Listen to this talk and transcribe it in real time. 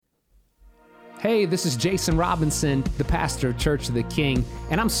Hey, this is Jason Robinson, the pastor of Church of the King,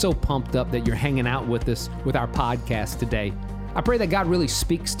 and I'm so pumped up that you're hanging out with us with our podcast today. I pray that God really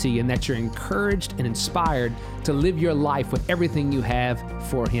speaks to you and that you're encouraged and inspired to live your life with everything you have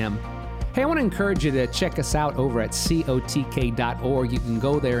for Him. Hey, I want to encourage you to check us out over at cotk.org. You can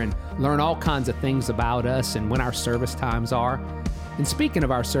go there and learn all kinds of things about us and when our service times are. And speaking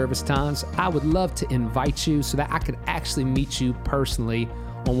of our service times, I would love to invite you so that I could actually meet you personally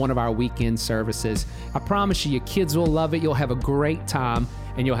on one of our weekend services. I promise you, your kids will love it. You'll have a great time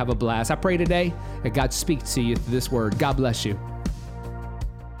and you'll have a blast. I pray today that God speaks to you through this word. God bless you.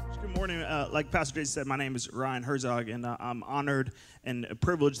 Good morning. Like Pastor Jason said, my name is Ryan Herzog, and I'm honored and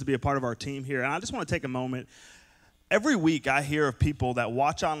privileged to be a part of our team here. And I just want to take a moment. Every week I hear of people that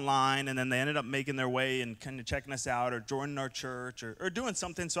watch online and then they ended up making their way and kind of checking us out or joining our church or doing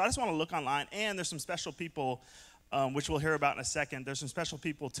something. So I just want to look online, and there's some special people which we'll hear about in a second. There's some special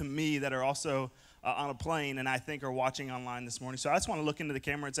people to me that are also on a plane and I think are watching online this morning. So I just want to look into the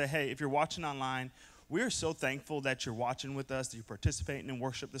camera and say, hey, if you're watching online, we are so thankful that you're watching with us, that you're participating in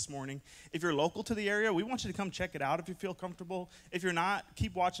worship this morning. If you're local to the area, we want you to come check it out if you feel comfortable. If you're not,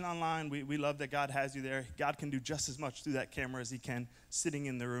 keep watching online. We love that God has you there. God can do just as much through that camera as He can sitting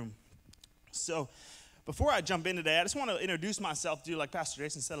in the room. So before I jump in today, I just want to introduce myself to you, like Pastor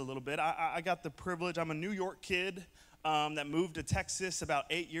Jason said a little bit. I got the privilege. I'm a New York kid that moved to Texas about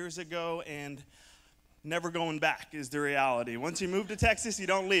 8 years ago, and never going back is the reality. Once you move to Texas, you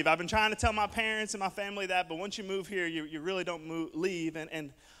don't leave. I've been trying to tell my parents and my family that, but once you move here, you really don't leave.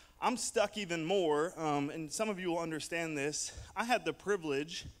 And I'm stuck even more, and some of you will understand this. I had the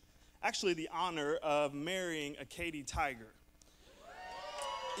privilege, actually the honor, of marrying a Katy Tiger.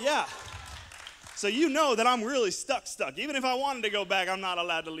 Yeah. So you know that I'm really stuck. Even if I wanted to go back, I'm not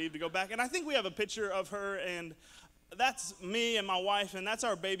allowed to leave to go back. And I think we have a picture of her, and that's me and my wife, and that's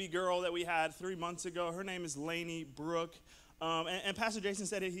our baby girl that we had 3 months ago. Her name is Lainey Brooke. And Pastor Jason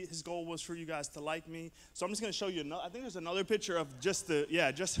said his goal was for you guys to like me. So I'm just going to show you I think there's another picture of just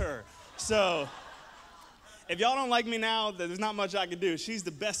her. So if y'all don't like me now, there's not much I can do. She's the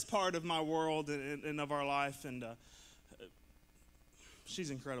best part of my world and of our life, and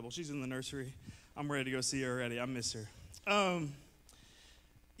she's incredible. She's in the nursery. I'm ready to go see her already. I miss her. I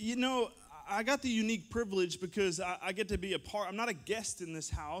got the unique privilege because I get to be a part. I'm not a guest in this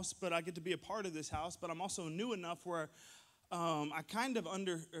house, but I get to be a part of this house. But I'm also new enough where I kind of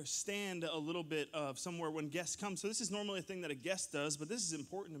understand a little bit of somewhere when guests come. So this is normally a thing that a guest does, but this is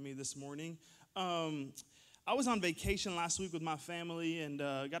important to me this morning. I was on vacation last week with my family and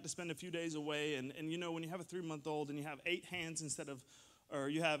got to spend a few days away. And you know, when you have a 3-month-old and you have 8 hands or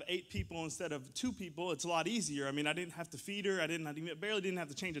you have 8 people instead of 2 people, it's a lot easier. I mean, I didn't have to feed her. I barely didn't have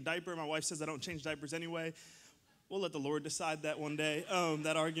to change a diaper. My wife says I don't change diapers anyway. We'll let the Lord decide that one day,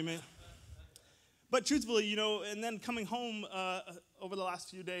 that argument. But truthfully, and then coming home over the last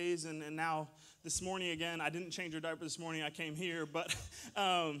few days and now this morning again, I didn't change her diaper this morning. I came here, but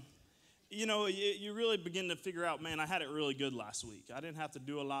you really begin to figure out, man, I had it really good last week. I didn't have to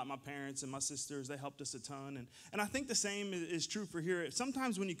do a lot. My parents and my sisters, they helped us a ton. And I think the same is true for here.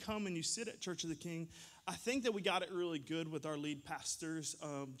 Sometimes when you come and you sit at Church of the King, I think that we got it really good with our lead pastors,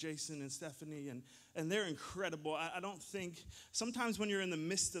 Jason and Stephanie, and they're incredible. I don't think, sometimes when you're in the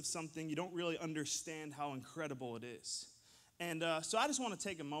midst of something, you don't really understand how incredible it is. And so I just want to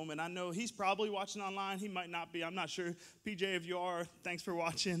take a moment. I know he's probably watching online. He might not be. I'm not sure. PJ, if you are, thanks for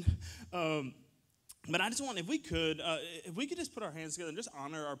watching. But I just want, if we could just put our hands together and just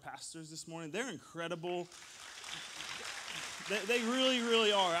honor our pastors this morning. They're incredible. They really,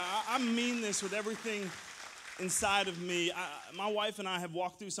 really are. I mean this with everything inside of me. My wife and I have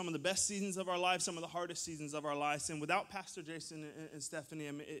walked through some of the best seasons of our life, some of the hardest seasons of our lives. And without Pastor Jason and Stephanie,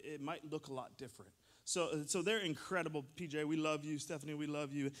 I mean, it might look a lot different. So they're incredible. PJ, we love you. Stephanie, we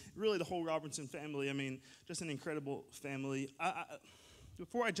love you. Really, the whole Robertson family. I mean, just an incredible family.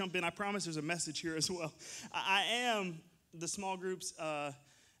 Before I jump in, I promise there's a message here as well. I am the small groups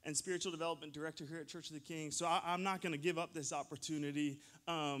and spiritual development director here at Church of the King, so I'm not going to give up this opportunity.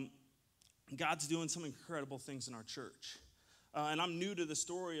 God's doing some incredible things in our church. And I'm new to the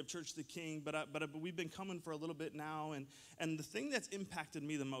story of Church of the King, but we've been coming for a little bit now. And the thing that's impacted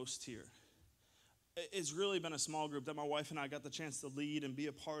me the most here, it's really been a small group that my wife and I got the chance to lead and be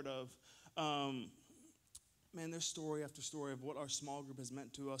a part of. There's story after story of what our small group has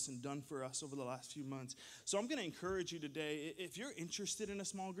meant to us and done for us over the last few months. So I'm going to encourage you today, if you're interested in a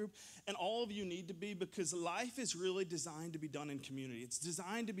small group, and all of you need to be, because life is really designed to be done in community. It's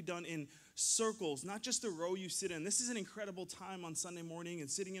designed to be done in circles, not just the row you sit in. This is an incredible time on Sunday morning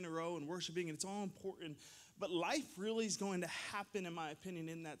and sitting in a row and worshiping, and it's all important. But life really is going to happen, in my opinion,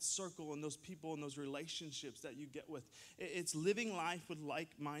 in that circle and those people and those relationships that you get with. It's living life with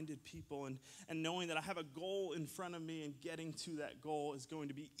like-minded people and knowing that I have a goal in front of me, and getting to that goal is going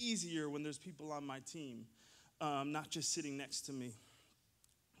to be easier when there's people on my team, not just sitting next to me.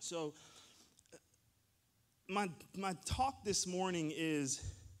 So my talk this morning is,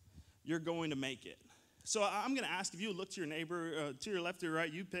 you're going to make it. So I'm going to ask, if you look to your neighbor, to your left or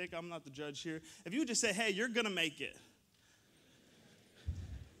right, you pick. I'm not the judge here. If you would just say, hey, you're going to make it.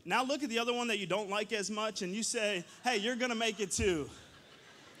 Now look at the other one that you don't like as much, and you say, hey, you're going to make it too.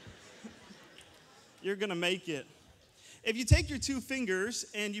 You're going to make it. If you take your two fingers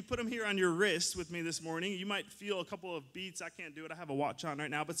and you put them here on your wrist with me this morning, you might feel a couple of beats. I can't do it. I have a watch on right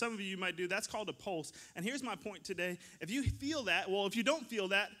now. But some of you might do. That's called a pulse. And here's my point today. If you feel that, well, if you don't feel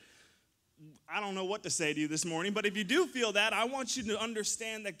that, I don't know what to say to you this morning, but if you do feel that, I want you to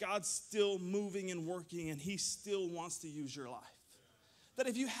understand that God's still moving and working, and he still wants to use your life. That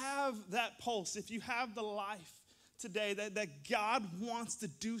if you have that pulse, if you have the life today, that God wants to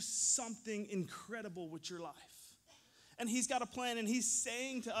do something incredible with your life. And he's got a plan, and he's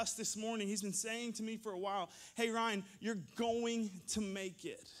saying to us this morning, he's been saying to me for a while, hey, Ryan, you're going to make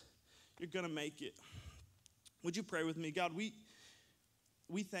it. You're going to make it. Would you pray with me? God, we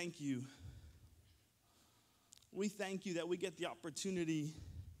thank you. We thank you that we get the opportunity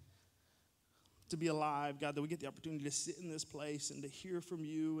to be alive, God, that we get the opportunity to sit in this place and to hear from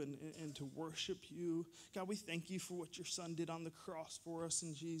you and to worship you. God, we thank you for what your son did on the cross for us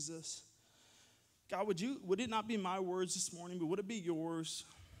in Jesus. God, would it not be my words this morning, but would it be yours?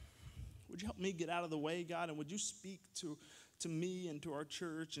 Would you help me get out of the way, God, and would you speak to me and to our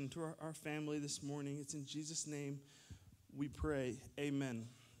church and to our family this morning? It's in Jesus' name we pray. Amen.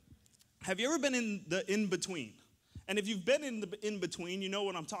 Have you ever been in the in-between? And if you've been in the in-between, you know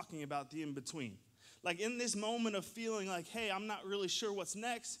what I'm talking about, the in-between. Like in this moment of feeling like, hey, I'm not really sure what's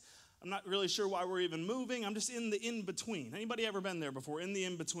next. I'm not really sure why we're even moving. I'm just in the in-between. Anybody ever been there before, in the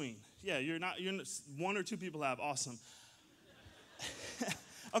in-between? Yeah, you're one or two people have. Awesome.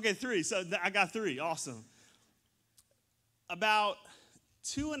 Okay, 3. So I got 3. Awesome. About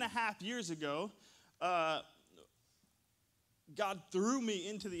 2.5 years ago, God threw me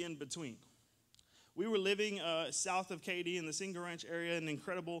into the in-between. We were living south of Katy in the Singer Ranch area, an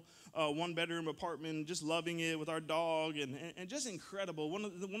incredible one-bedroom apartment, just loving it with our dog, and just incredible. One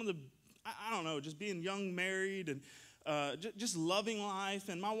of the I don't know, just being young, married, and just loving life.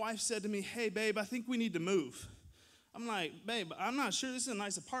 And my wife said to me, hey, babe, I think we need to move. I'm like, babe, I'm not sure this is a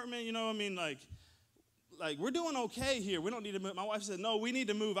nice apartment, you know what I mean? Like we're doing okay here. We don't need to move. My wife said, no, we need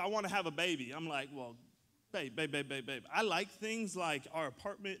to move. I want to have a baby. I'm like, well, babe. I like things like our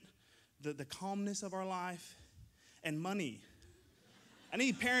apartment, the calmness of our life, and money.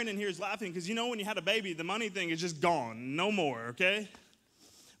 Any parent in here is laughing because you know when you had a baby, the money thing is just gone. No more, okay?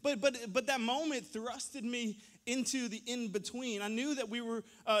 But that moment thrusted me into the in-between. I knew that we were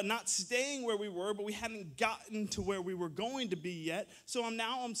not staying where we were, but we hadn't gotten to where we were going to be yet. So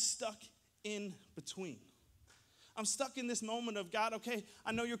I'm stuck in between. I'm stuck in this moment of, God, okay,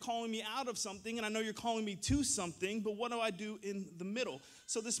 I know you're calling me out of something, and I know you're calling me to something, but what do I do in the middle?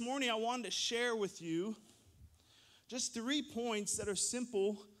 So this morning I wanted to share with you just 3 points that are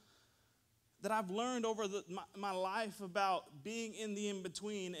simple that I've learned over my life about being in the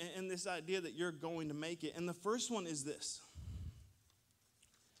in-between and this idea that you're going to make it. And the first one is this.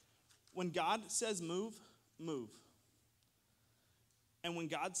 When God says move, move. And when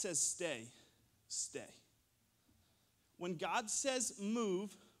God says stay, stay. When God says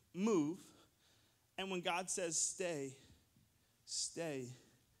move, move. And when God says stay, stay.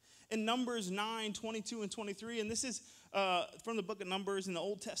 In Numbers 9, 22 and 23, and this is from the book of Numbers in the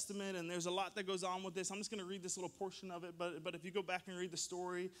Old Testament, and there's a lot that goes on with this. I'm just going to read this little portion of it, but if you go back and read the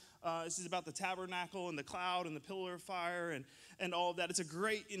story, this is about the tabernacle and the cloud and the pillar of fire and all of that. It's a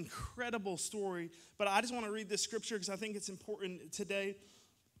great, incredible story, but I just want to read this scripture because I think it's important today.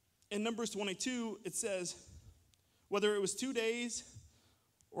 In Numbers 22, it says, whether it was 2 days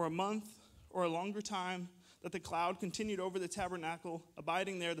or a month or a longer time that the cloud continued over the tabernacle,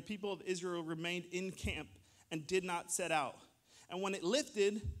 abiding there, the people of Israel remained in camp and did not set out. And when it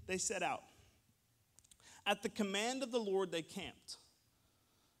lifted, they set out. At the command of the Lord, they camped.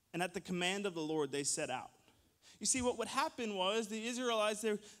 And at the command of the Lord, they set out. You see, what would happen was the Israelites,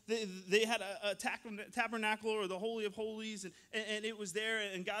 they had a tabernacle or the Holy of Holies, and it was there,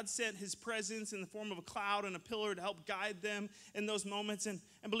 and God sent his presence in the form of a cloud and a pillar to help guide them in those moments. And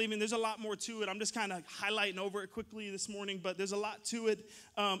believe me, there's a lot more to it. I'm just kind of highlighting over it quickly this morning, but there's a lot to it.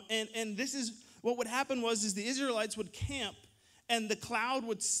 And this is what would happen is the Israelites would camp, and the cloud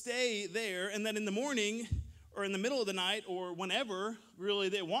would stay there, and then in the morning, or in the middle of the night, or whenever really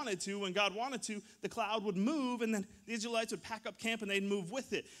they wanted to, when God wanted to, the cloud would move, and then the Israelites would pack up camp and they'd move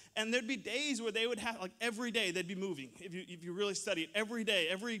with it. And there'd be days where they would have, like every day they'd be moving. If you really study it, every day,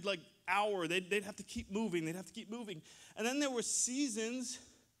 every like hour, they'd have to keep moving. They'd have to keep moving. And then there were seasons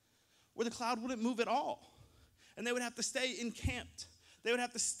where the cloud wouldn't move at all. And they would have to stay encamped. They would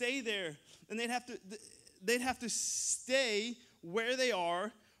have to stay there, and they'd have to stay where they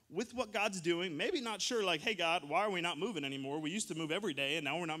are with what God's doing. Maybe not sure, like, hey, God, why are we not moving anymore? We used to move every day, and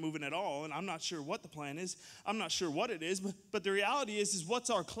now we're not moving at all, and I'm not sure what the plan is. I'm not sure what it is, but the reality is what's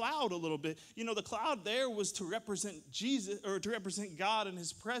our cloud a little bit? You know, the cloud there was to represent Jesus, or to represent God and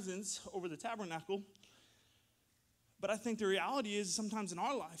his presence over the tabernacle. But I think the reality is sometimes in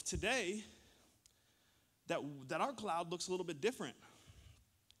our life today that our cloud looks a little bit different.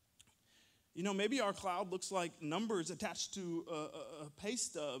 You know, maybe our cloud looks like numbers attached to a pay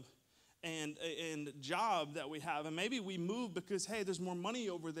stub and job that we have. And maybe we move because, hey, there's more money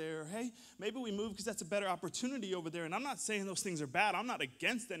over there. Hey, maybe we move because that's a better opportunity over there. And I'm not saying those things are bad. I'm not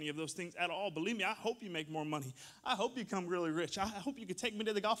against any of those things at all. Believe me, I hope you make more money. I hope you become really rich. I hope you could take me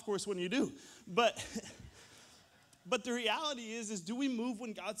to the golf course when you do. But the reality is do we move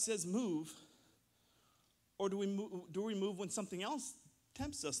when God says move? Or do we move when something else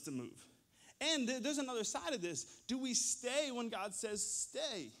tempts us to move? And there's another side of this. Do we stay when God says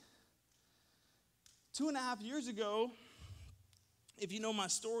stay? 2.5 years ago, if you know my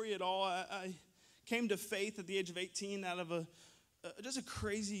story at all, I came to faith at the age of 18 out of just a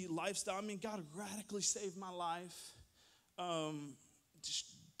crazy lifestyle. I mean, God radically saved my life. Just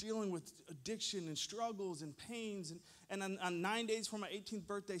dealing with addiction and struggles and pains. And on 9 days for my 18th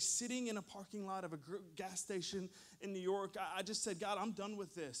birthday, sitting in a parking lot of a gas station in New York, I just said, God, I'm done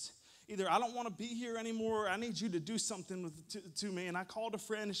with this. Either I don't want to be here anymore, or I need you to do something to me. And I called a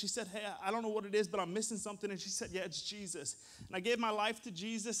friend, and she said, hey, I don't know what it is, but I'm missing something. And she said, yeah, it's Jesus. And I gave my life to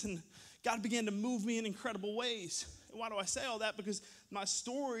Jesus, and God began to move me in incredible ways. And why do I say all that? Because my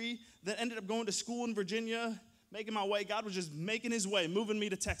story that ended up going to school in Virginia, making my way, God was just making his way, moving me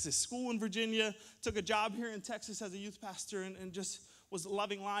to Texas. School in Virginia, took a job here in Texas as a youth pastor, and just was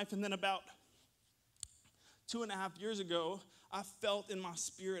loving life. And then about 2.5 years ago, I felt in my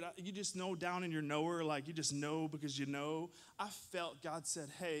spirit, you just know down in your knower, like you just know because you know. I felt God said,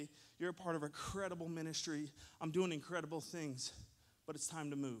 hey, you're a part of a incredible ministry. I'm doing incredible things, but it's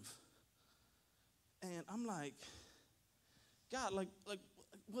time to move. And I'm like, God, like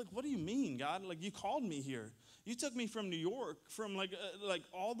what do you mean, God? Like, you called me here. You took me from New York, from like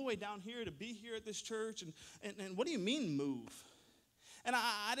all the way down here to be here at this church. And what do you mean move? And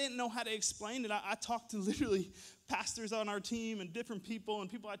I didn't know how to explain it. I talked to literally pastors on our team and different people and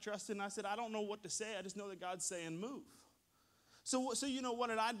people I trusted. And I said, I don't know what to say. I just know that God's saying move. So you know, what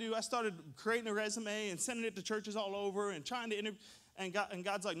did I do? I started creating a resume and sending it to churches all over and trying to interview. And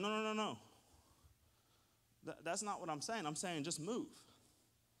God's like, no. That's not what I'm saying. I'm saying just move.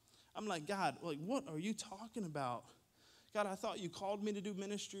 I'm like, God, like, what are you talking about? God, I thought you called me to do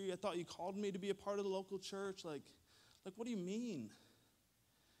ministry. I thought you called me to be a part of the local church. Like what do you mean?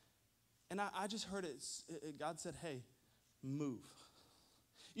 And I just heard it. God said, hey, move.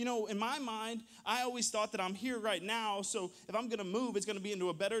 You know, in my mind, I always thought that I'm here right now, so if I'm going to move, it's going to be into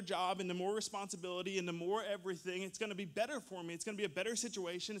a better job, into more responsibility, into more everything. It's going to be better for me. It's going to be a better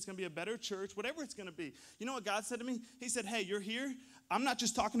situation. It's going to be a better church, whatever it's going to be. You know what God said to me? He said, hey, you're here. I'm not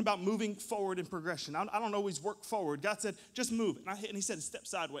just talking about moving forward in progression. I don't always work forward. God said, just move. And he said, step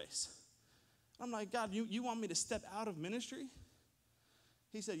sideways. I'm like, God, you want me to step out of ministry?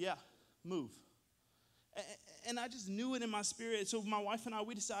 He said, yeah, move. And I just knew it in my spirit. So my wife and I,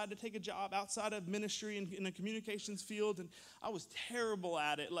 we decided to take a job outside of ministry in the communications field. And I was terrible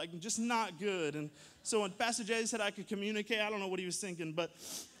at it, like just not good. And so when Pastor Jay said I could communicate, I don't know what he was thinking. But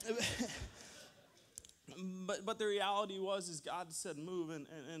the reality was God said move,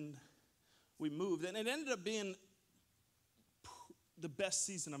 and we moved. And it ended up being the best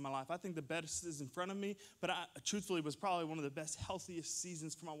season of my life. I think the best is in front of me, but truthfully, it was probably one of the best, healthiest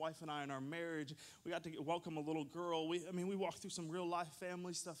seasons for my wife and I in our marriage. We got to welcome a little girl. We walked through some real life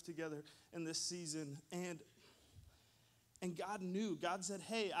family stuff together in this season, and God knew. God said,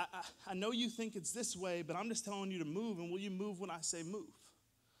 hey, I know you think it's this way, but I'm just telling you to move, and will you move when I say move?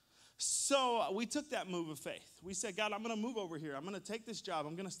 So we took that move of faith. We said, God, I'm going to move over here. I'm going to take this job.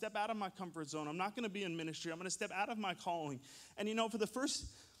 I'm going to step out of my comfort zone. I'm not going to be in ministry. I'm going to step out of my calling. And you know, for the first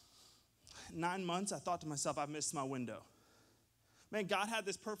 9 months, I thought to myself, I missed my window. Man, God had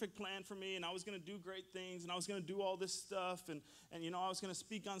this perfect plan for me, and I was going to do great things, and I was going to do all this stuff, and I was going to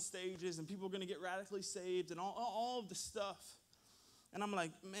speak on stages, and people were going to get radically saved, and all of this stuff. And I'm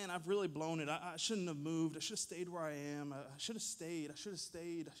like, man, I've really blown it. I shouldn't have moved. I should have stayed where I am. I should have stayed.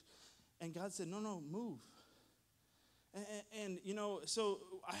 And God said, no, move. And so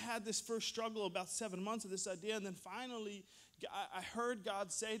I had this first struggle about 7 months of this idea. And then finally, I heard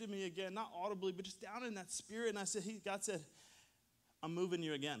God say to me again, not audibly, but just down in that spirit. And God said, I'm moving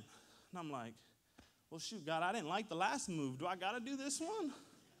you again. And I'm like, well, shoot, God, I didn't like the last move. Do I got to do this one?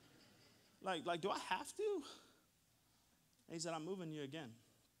 Like, do I have to? And he said, I'm moving you again.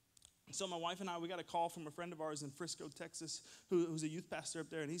 So my wife and I, we got a call from a friend of ours in Frisco, Texas, who's a youth pastor up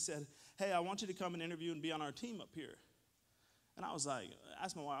there. And he said, hey, I want you to come and interview and be on our team up here. And I was like,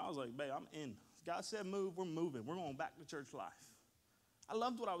 asked my wife, I was like, babe, I'm in. God said move, we're moving. We're going back to church life. I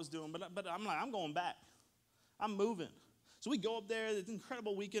loved what I was doing, but I'm like, I'm going back. I'm moving. So we go up there, it's an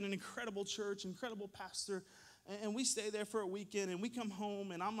incredible weekend, an incredible church, incredible pastor, and we stay there for a weekend, and we come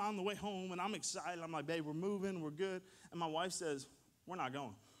home, and I'm on the way home, and I'm excited. I'm like, babe, we're moving, we're good. And my wife says, we're not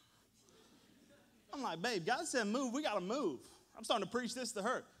going. I'm like, babe, God said move, we got to move. I'm starting to preach this to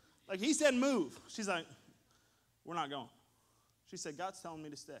her. Like, he said move. She's like, we're not going. She said, God's telling me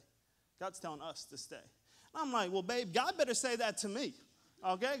to stay. God's telling us to stay. And I'm like, well, babe, God better say that to me.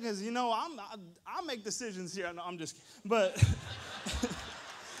 Okay, because I make decisions here. No, I'm just kidding. But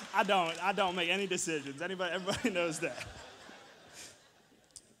I don't make any decisions. Everybody knows that.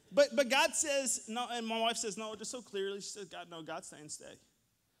 But God says no, and my wife says no, just so clearly. She says, God, no, God's saying stay.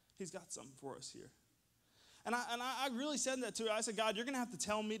 He's got something for us here. And I really said that to her. I said, God, you're going to have to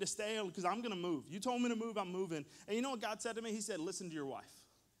tell me to stay because I'm going to move. You told me to move, I'm moving. And you know what God said to me? He said, listen to your wife.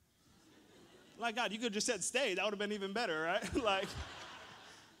 Like, God, you could have just said stay. That would have been even better, right? Like.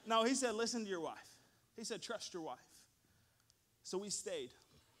 No, he said, listen to your wife. He said, trust your wife. So we stayed.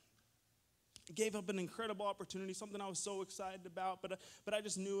 Gave up an incredible opportunity, something I was so excited about, but I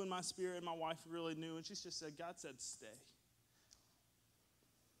just knew in my spirit, and my wife really knew, and she just said, God said, stay.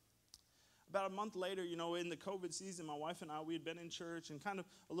 About a month later, in the COVID season, my wife and I, we had been in church and kind of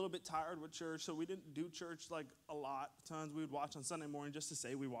a little bit tired with church, so we didn't do church like a lot. Tons we would watch on Sunday morning just to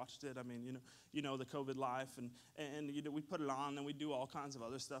say we watched it. I mean, the COVID life, and we put it on, and we do all kinds of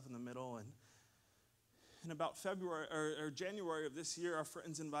other stuff in the middle. And in about February or January of this year, our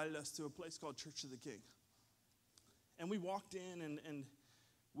friends invited us to a place called Church of the King. And we walked in, and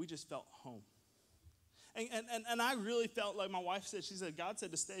we just felt home. And I really felt like my wife said, she said, God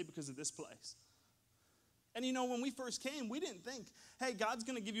said to stay because of this place. And when we first came, we didn't think, hey, God's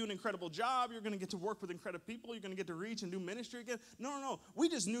going to give you an incredible job. You're going to get to work with incredible people. You're going to get to reach and do ministry again. No. We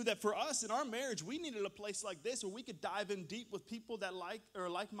just knew that for us in our marriage, we needed a place like this where we could dive in deep with people that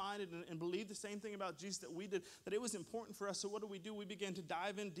like-minded and believe the same thing about Jesus that we did, that it was important for us. So what do? We began to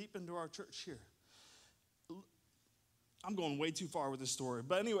dive in deep into our church here. I'm going way too far with this story.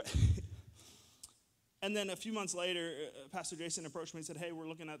 But anyway. And then a few months later, Pastor Jason approached me and said, hey, we're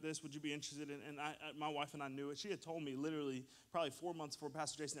looking at this. Would you be interested in? And my wife and I knew it. She had told me literally probably 4 months before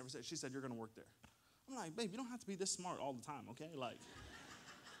Pastor Jason ever said, she said, you're going to work there. I'm like, babe, you don't have to be this smart all the time, okay? Like,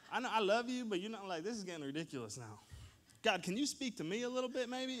 I know I love you, but like, this is getting ridiculous now. God, can you speak to me a little bit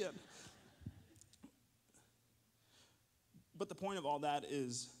maybe? But the point of all that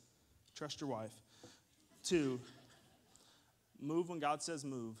is trust your wife. 2, move when God says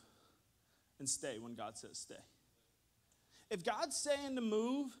move. And stay when God says stay. If God's saying to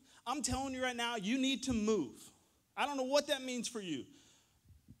move, I'm telling you right now, you need to move. I don't know what that means for you.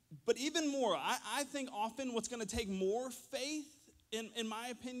 But even more, I think often what's going to take more faith, in my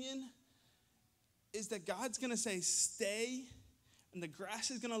opinion, is that God's going to say stay, and the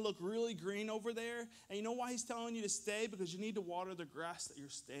grass is going to look really green over there. And you know why he's telling you to stay? Because you need to water the grass that you're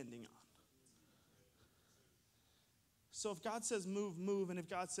standing on. So if God says move, move. And if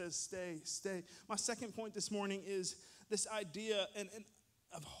God says stay, stay. My second point this morning is this idea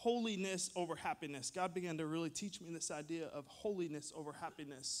of holiness over happiness. God began to really teach me this idea of holiness over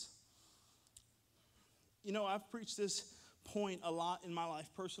happiness. I've preached this point a lot in my life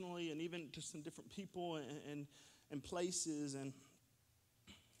personally and even to some different people and places. And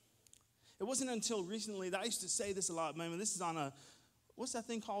it wasn't until recently that I used to say this a lot. Man, this is on what's that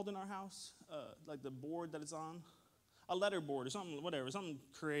thing called in our house? Like the board that it's on? A letter board or something, whatever, something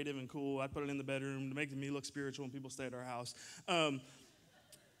creative and cool. I put it in the bedroom to make me look spiritual when people stay at our house.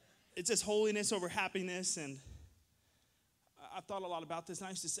 It says holiness over happiness, and I've thought a lot about this, and I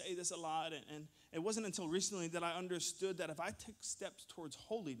used to say this a lot, and it wasn't until recently that I understood that if I take steps towards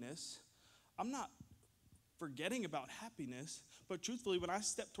holiness, I'm not forgetting about happiness, but truthfully, when I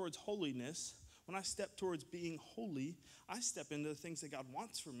step towards holiness, when I step towards being holy, I step into the things that God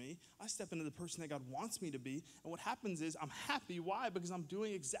wants for me. I step into the person that God wants me to be. And what happens is I'm happy. Why? Because I'm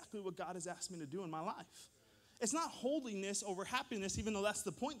doing exactly what God has asked me to do in my life. It's not holiness over happiness, even though that's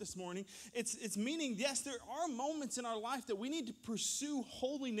the point this morning. It's meaning, yes, there are moments in our life that we need to pursue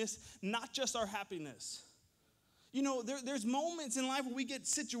holiness, not just our happiness. You know, there's moments in life where we get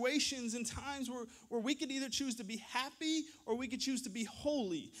situations and times where we could either choose to be happy or we could choose to be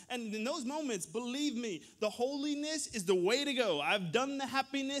holy. And in those moments, believe me, the holiness is the way to go. I've done the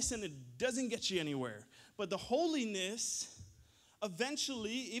happiness and it doesn't get you anywhere. But the holiness,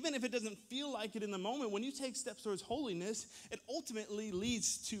 eventually, even if it doesn't feel like it in the moment, when you take steps towards holiness, it ultimately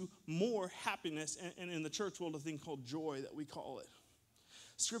leads to more happiness. And in the church world, a thing called joy that we call it.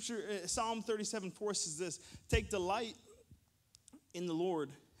 Scripture, Psalm 37:4 says this, take delight in the Lord,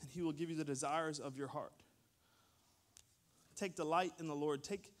 and he will give you the desires of your heart. Take delight in the Lord.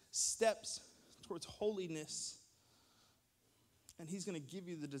 Take steps towards holiness, and he's going to give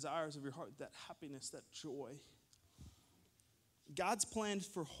you the desires of your heart, that happiness, that joy. God's plan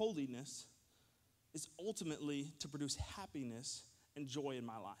for holiness is ultimately to produce happiness and joy in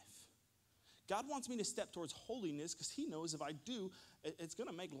my life. God wants me to step towards holiness because he knows if I do, it's going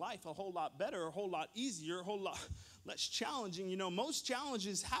to make life a whole lot better, a whole lot easier, a whole lot less challenging. You know, most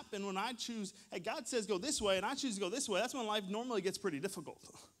challenges happen when I choose, hey, God says go this way, and I choose to go this way. That's when life normally gets pretty difficult.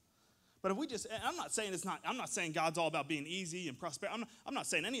 But if we just, I'm not saying God's all about being easy and prosperity. I'm not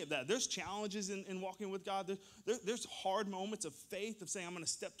saying any of that. There's challenges in walking with God. There's hard moments of faith of saying I'm going to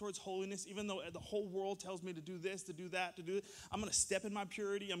step towards holiness, even though the whole world tells me to do this, to do that, to do it. I'm going to step in my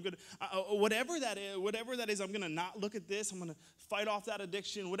purity. I'm going to, whatever that is, I'm going to not look at this. I'm going to fight off that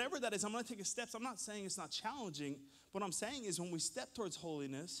addiction. Whatever that is, I'm going to take a steps. I'm not saying it's not challenging. What I'm saying is when we step towards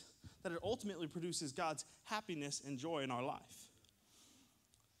holiness, that it ultimately produces God's happiness and joy in our life.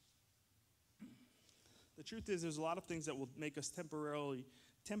 The truth is there's a lot of things that will make us temporarily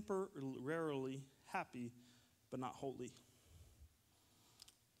happy, but not holy.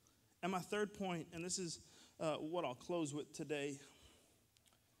 And my third point, and this is what I'll close with today.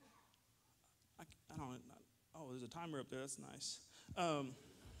 There's a timer up there. That's nice.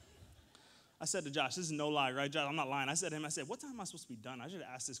 I said to Josh, this is no lie, right, Josh? I'm not lying. I said to him, what time am I supposed to be done? I should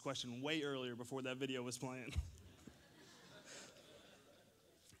have asked this question way earlier before that video was playing.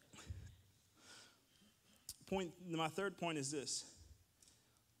 My third point is this: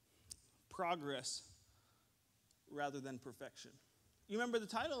 progress rather than perfection. You remember the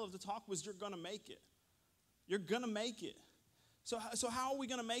title of the talk was You're Gonna Make It. You're gonna make it. So how are we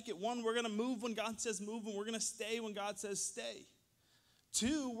gonna make it? One, we're gonna move when God says move, and we're gonna stay when God says stay.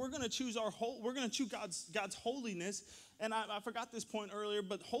 Two, we're gonna choose God's holiness. And I forgot this point earlier,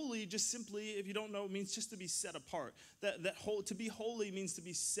 but holy, just simply, if you don't know, it means just to be set apart. To be holy means to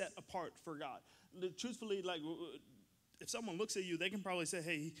be set apart for God. Truthfully, like, if someone looks at you, they can probably say,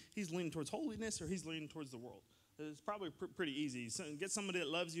 hey, he's leaning towards holiness or he's leaning towards the world. It's probably pretty easy. So get somebody that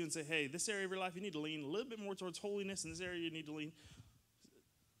loves you and say, hey, this area of your life, you need to lean a little bit more towards holiness. In this area, you need to lean.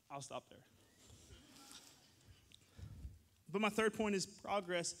 I'll stop there. But my third point is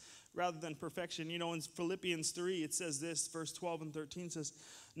progress rather than perfection. You know, in Philippians 3, it says this, verse 12 and 13 says,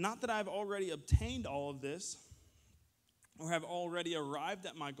 not that I've already obtained all of this or have already arrived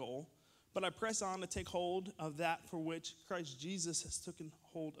at my goal, but I press on to take hold of that for which Christ Jesus has taken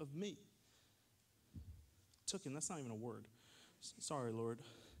hold of me. Taken, that's not even a word. Sorry, Lord.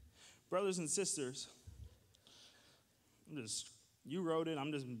 Brothers and sisters, you wrote it,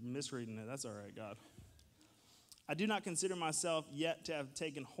 I'm just misreading it. That's all right, God. I do not consider myself yet to have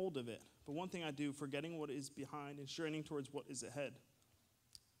taken hold of it, but one thing I do, forgetting what is behind and straining towards what is ahead.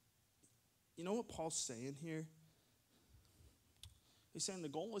 You know what Paul's saying here? He's saying the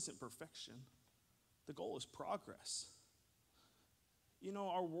goal isn't perfection. The goal is progress. You know,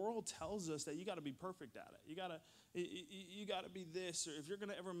 our world tells us that you got to be perfect at it. You got to be this, or if you're going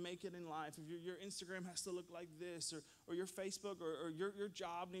to ever make it in life, if your Instagram has to look like this, or your Facebook, or your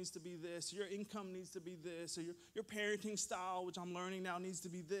job needs to be this, your income needs to be this, or your parenting style, which I'm learning now, needs to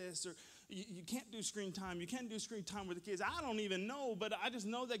be this, or you can't do screen time. You can't do screen time with the kids. I don't even know, but I just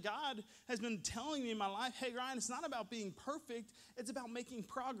know that God has been telling me in my life, hey, Ryan, it's not about being perfect. It's about making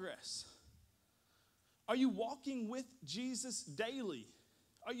progress. Are you walking with Jesus daily?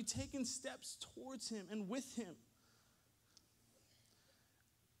 Are you taking steps towards him and with him?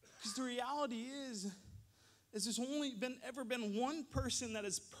 Because the reality is there's only ever been one person that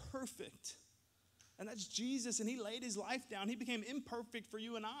is perfect, and that's Jesus, and he laid his life down. He became imperfect for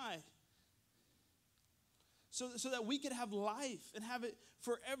you and I, so that we could have life and have it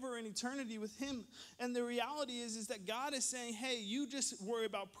forever in eternity with him. And the reality is that God is saying, hey, you just worry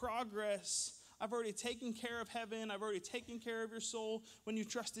about progress. I've already taken care of heaven. I've already taken care of your soul when you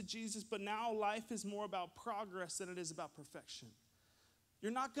trusted Jesus. But now life is more about progress than it is about perfection.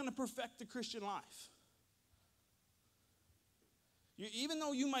 You're not going to perfect the Christian life. Even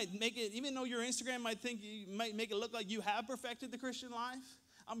though you might make it, even though your Instagram might think you might make it look like you have perfected the Christian life.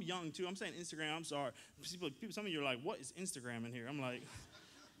 I'm young too. I'm saying Instagram. I'm sorry. Some of you are like, what is Instagram in here? I'm like,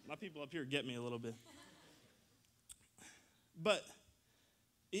 my people up here get me a little bit. But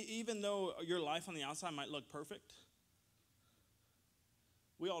even though your life on the outside might look perfect,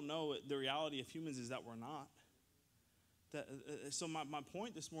 we all know the reality of humans is that we're not. So my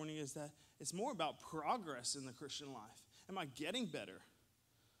point this morning is that it's more about progress in the Christian life. Am I getting better?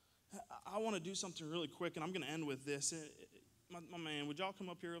 I want to do something really quick, and I'm going to end with this. My man, would y'all come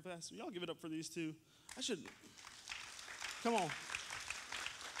up here real fast? Would y'all give it up for these two? Come on.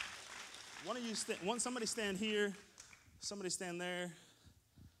 Somebody stand here. Somebody stand there.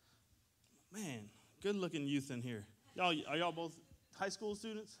 Man, good-looking youth in here. Are y'all both high school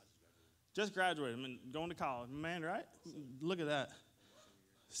students? Just graduated. I mean, going to college. Man, right? Look at that.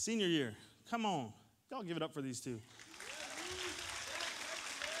 Senior year. Come on. Y'all give it up for these two.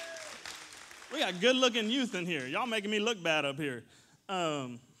 We got good-looking youth in here. Y'all making me look bad up here.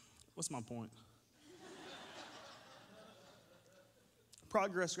 What's my point?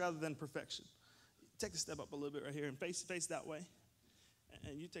 Progress rather than perfection. Take a step up a little bit right here and face that way.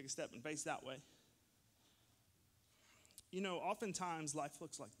 And you take a step and face that way. You know, oftentimes life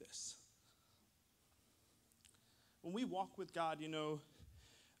looks like this. When we walk with God, you know,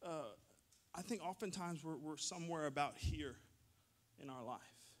 I think oftentimes we're somewhere about here in our life.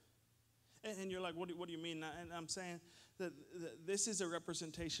 And you're like, what do you mean? And I'm saying that this is a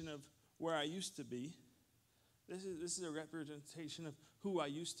representation of where I used to be. This is a representation of who I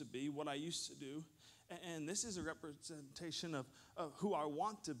used to be, what I used to do. And this is a representation of who I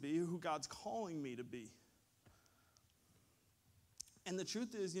want to be, who God's calling me to be. And the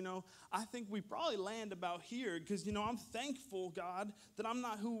truth is, you know, I think we probably land about here because, you know, I'm thankful, God, that I'm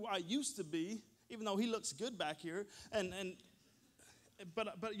not who I used to be, even though he looks good back here.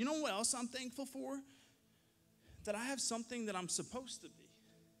 But you know what else I'm thankful for? That I have something that I'm supposed to be.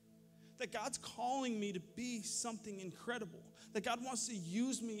 That God's calling me to be something incredible. That God wants to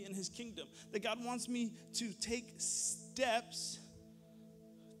use me in his kingdom. That God wants me to take steps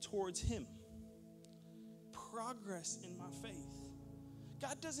towards him. Progress in my faith.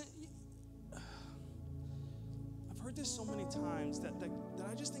 God doesn't... I've heard this so many times that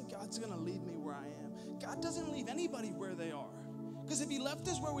I just think God's going to leave me where I am. God doesn't leave anybody where they are. Because if he left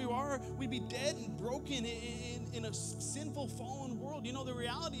us where we are, we'd be dead and broken in a sinful, fallen world. You know, the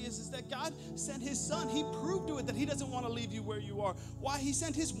reality is that God sent his son. He proved to it that he doesn't want to leave you where you are. Why? He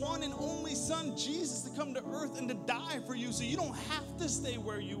sent his one and only son, Jesus, to come to earth and to die for you so you don't have to stay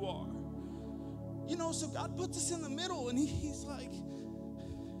where you are. You know, so God puts us in the middle, and he's like,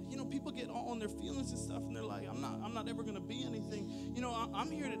 you know, people get all on their feelings and stuff, and they're like, I'm not ever going to be anything. You know, I'm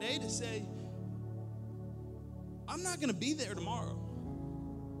here today to say, I'm not going to be there tomorrow.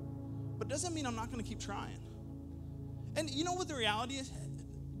 But doesn't mean I'm not going to keep trying. And you know what the reality is?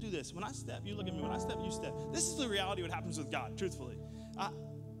 Do this. When I step, you look at me. When I step, you step. This is the reality of what happens with God, truthfully.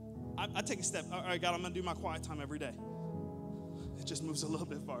 I take a step. All right, God, I'm going to do my quiet time every day. It just moves a little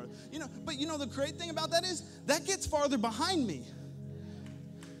bit farther. You know, but you know the great thing about that is that gets farther behind me.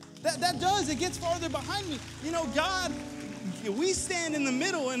 That does. It gets farther behind me. You know, God, we stand in the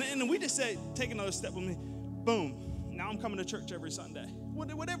middle and we just say, take another step with me. Boom. Now I'm coming to church every Sunday.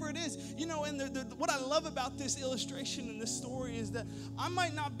 Whatever it is. You know, and what I love about this illustration and this story is that I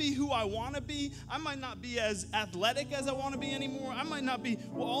might not be who I want to be. I might not be as athletic as I want to be anymore. I might not be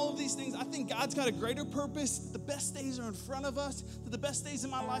all of these things. I think God's got a greater purpose. The best days are in front of us. The best days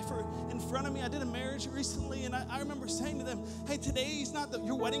in my life are in front of me. I did a marriage recently, and I remember saying to them, hey,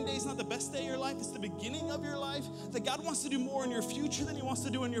 your wedding day is not the best day of your life. It's the beginning of your life. That God wants to do more in your future than he wants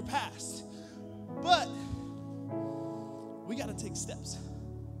to do in your past. But we got to take steps.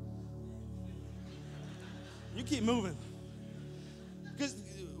 You keep moving. Because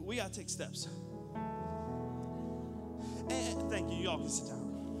we got to take steps. And thank you. Y'all can sit down.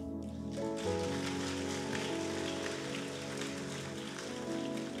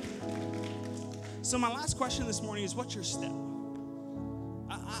 So my last question this morning is, what's your step?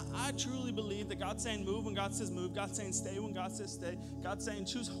 I truly believe that God's saying move when God says move. God's saying stay when God says stay. God's saying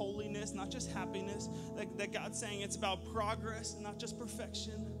choose holiness, not just happiness. That God's saying it's about progress and not just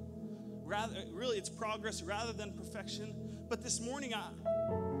perfection. Really, it's progress rather than perfection. But this morning,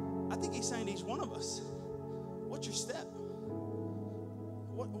 I think he's saying to each one of us, what's your step?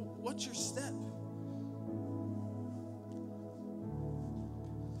 What's your step?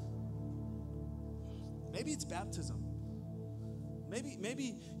 Maybe it's baptism.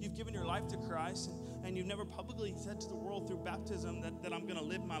 Maybe you've given your life to Christ and you've never publicly said to the world through baptism that I'm going to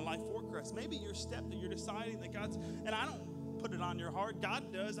live my life for Christ. Maybe your step that you're deciding that God's, and I don't put it on your heart.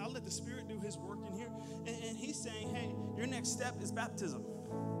 God does. I'll let the Spirit do his work in here. And he's saying, hey, your next step is baptism.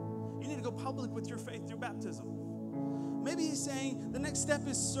 You need to go public with your faith through baptism. Maybe he's saying the next step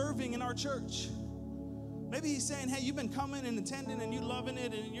is serving in our church. Maybe he's saying, hey, you've been coming and attending and you loving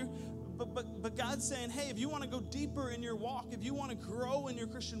it, and but God's saying, hey, if you want to go deeper in your walk, if you want to grow in your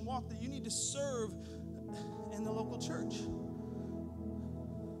Christian walk, that you need to serve in the local church.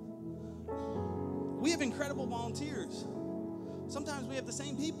 We have incredible volunteers. Sometimes we have the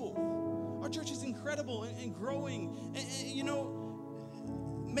same people. Our church is incredible and growing.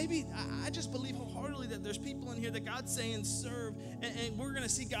 And maybe I just believe wholeheartedly that there's people in here that God's saying serve, and we're going to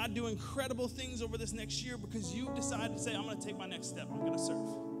see God do incredible things over this next year because you decided to say, I'm going to take my next step. I'm going to serve.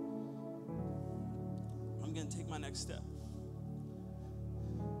 I'm going to take my next step.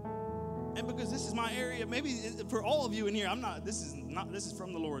 And because this is my area, maybe for all of you in here, this is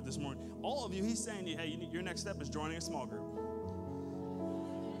from the Lord this morning. All of you, he's saying to you, hey, your next step is joining a small group.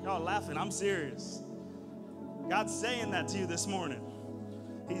 Y'all laughing, I'm serious. God's saying that to you this morning.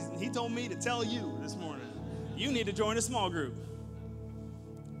 He told me to tell you this morning, you need to join a small group.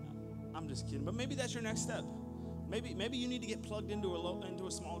 I'm just kidding, but maybe that's your next step. Maybe you need to get plugged into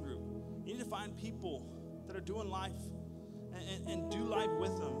a small group. You need to find people that are doing life and do life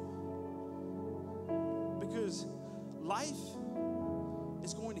with them. Because life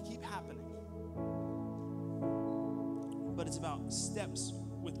is going to keep happening. But it's about steps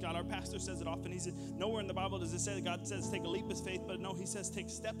with God. Our pastor says it often. He said, nowhere in the Bible does it say that God says take a leap of faith, but no, he says take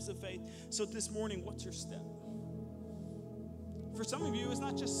steps of faith. So this morning, what's your step? For some of you, it's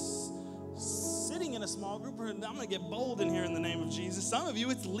not just sitting in a small group, or I'm going to get bold in here in the name of Jesus. Some of you,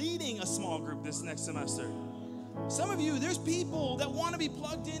 it's leading a small group this next semester. Some of you, there's people that want to be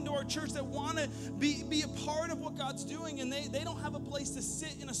plugged into our church, that want to be a part of what God's doing, and they don't have a place to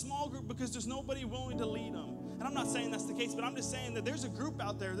sit in a small group because there's nobody willing to lead them. And I'm not saying that's the case, but I'm just saying that there's a group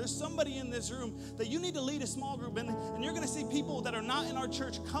out there. There's somebody in this room that you need to lead a small group, and you're going to see people that are not in our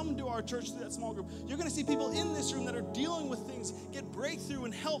church come to our church through that small group. You're going to see people in this room that are dealing with things get breakthrough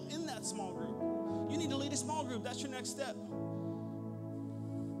and help in that small group. You need to lead a small group. That's your next step.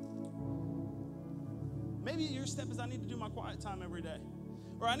 Maybe your step is I need to do my quiet time every day.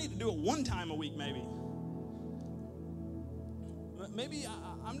 Or I need to do it one time a week, maybe. Maybe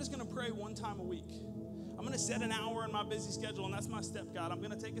I'm just going to pray one time a week. I'm going to set an hour in my busy schedule, and that's my step, God. I'm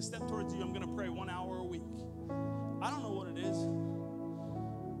going to take a step towards you. I'm going to pray 1 hour a week. I don't know what it is.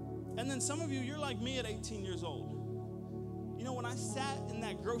 And then some of you, you're like me at 18 years old. You know, when I sat in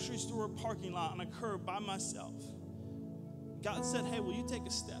that grocery store parking lot on a curb by myself, God said, hey, will you take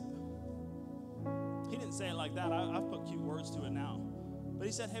a step? He didn't say it like that. I've put cute words to it now. But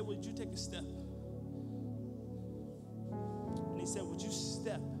he said, hey, would you take a step? And he said, would you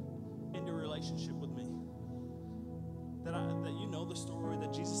step into a relationship with me? That you know the story,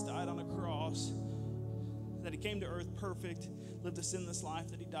 that Jesus died on a cross, that he came to earth perfect, lived a sinless life,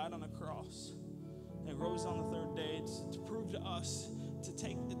 that he died on a cross, and rose on the third day to prove to us,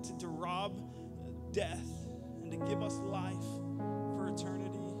 to rob death and to give us life for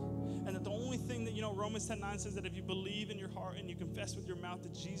eternity. And that the only thing that, Romans 10:9 says that if you believe in your heart and you confess with your mouth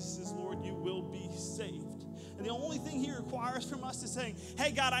that Jesus is Lord, you will be saved. And the only thing he requires from us is saying, hey,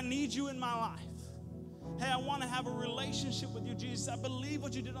 God, I need you in my life. Hey, I want to have a relationship with you, Jesus. I believe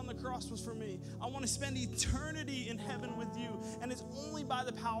what you did on the cross was for me. I want to spend eternity in heaven with you. And it's only by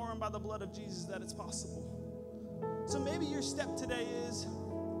the power and by the blood of Jesus that it's possible. So maybe your step today is,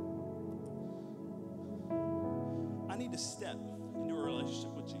 I need to step into a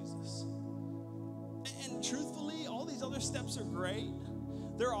relationship with Jesus. And truthfully, all these other steps are great.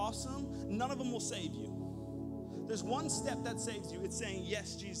 They're awesome. None of them will save you. There's one step that saves you. It's saying,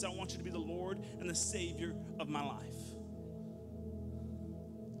 yes, Jesus, I want you to be the Lord and the Savior of my life.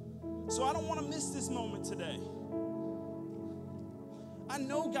 So I don't want to miss this moment today. I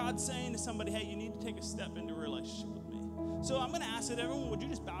know God's saying to somebody, hey, you need to take a step into a relationship with me. So I'm going to ask that everyone, would you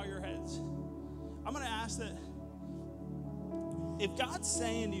just bow your heads? I'm going to ask that if God's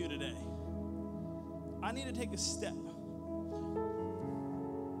saying to you today, I need to take a step.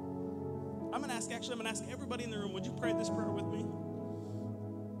 I'm going to ask everybody in the room, would you pray this prayer with me?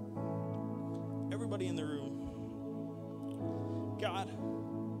 Everybody in the room. God,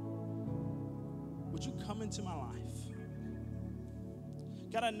 would you come into my life?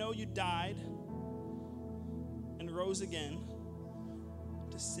 God, I know you died and rose again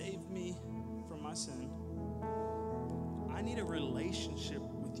to save me from my sin. I need a relationship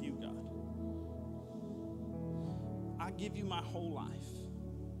with you, God. I give you my whole life.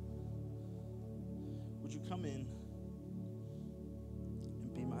 Would you come in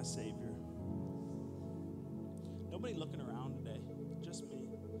and be my Savior? Nobody looking around.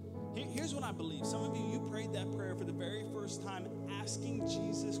 I believe some of you prayed that prayer for the very first time, asking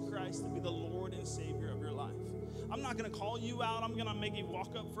Jesus Christ to be the Lord and Savior of your life. I'm not going to call you out. I'm going to make you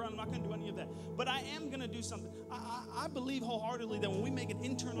walk up front. I'm not going to do any of that. But I am going to do something. I believe wholeheartedly that when we make an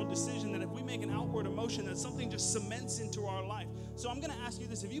internal decision, that if we make an outward emotion, that something just cements into our life. So I'm going to ask you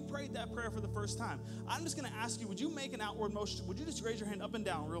this. If you prayed that prayer for the first time, I'm just going to ask you, would you make an outward motion? Would you just raise your hand up and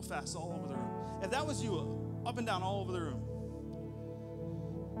down real fast all over the room? If that was you, up and down all over the room.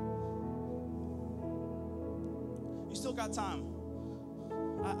 You still got time.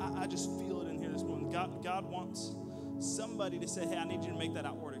 I just feel it in here this morning. God wants somebody to say, hey, I need you to make that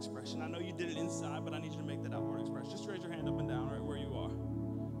outward expression. I know you did it inside, but I need you to make that outward expression. Just raise your hand up and down right where you are.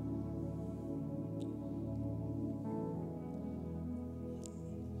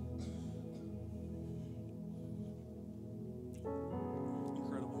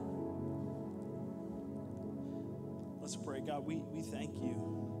 Incredible. Let's pray. God, we thank you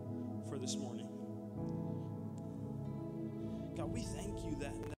for this morning. God, we thank you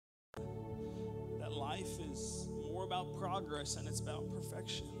that life is more about progress and it's about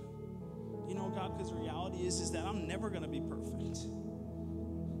perfection. You know, God, because the reality is that I'm never going to be perfect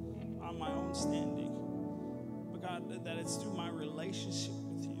on my own standing. But God, that it's through my relationship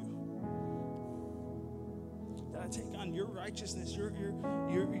with you that I take on your righteousness, your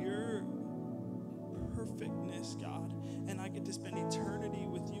perfectness, God, and I get to spend eternity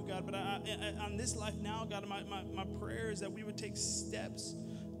with you, God. But on this life now, God, my prayer is that we would take steps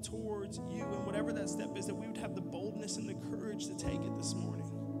towards you, and whatever that step is, that we would have the boldness and the courage to take it this morning,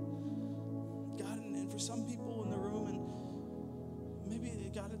 God. And for some people in the room, and maybe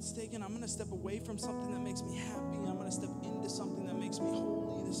God, it's taken, I'm going to step away from something that makes me happy, I'm going to step into something that makes me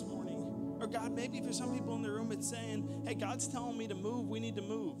holy this morning. Or God, maybe for some people in the room, it's saying, hey, God's telling me to move, we need to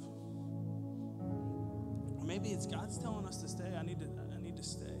move. Or maybe it's God's telling us to stay, I need to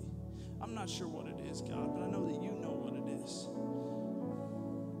stay. I'm not sure what it is, God, but I know that you know what it is.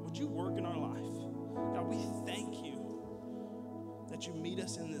 Would you work in our life? God, we thank you that you meet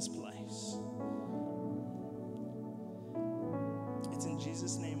us in this place. It's in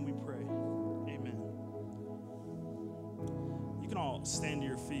Jesus' name we pray. Amen. You can all stand to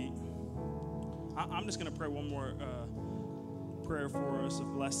your feet. I'm just going to pray one more prayer for us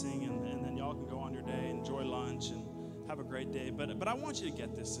of blessing, and then y'all can go on your day, enjoy lunch, and have a great day. But I want you to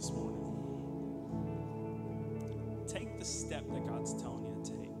get this morning. Take the step that God's telling you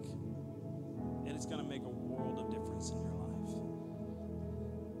to take. And it's going to make a world of difference in your life.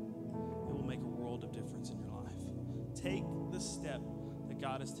 It will make a world of difference in your life. Take the step that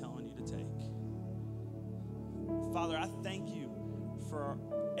God is telling you to take. Father, I thank you for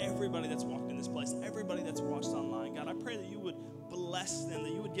everybody that's walked in this place, everybody that's watched online. God, I pray that you would bless them,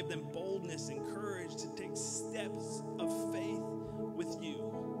 that you would give them boldness and courage to take steps of faith with you.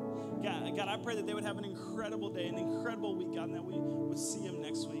 God, I pray that they would have an incredible day, an incredible week, God, and that we would see them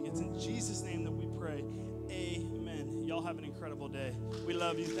next week. It's in Jesus' name that we pray. Amen. Y'all have an incredible day. We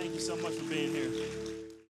love you. Thank you so much for being here.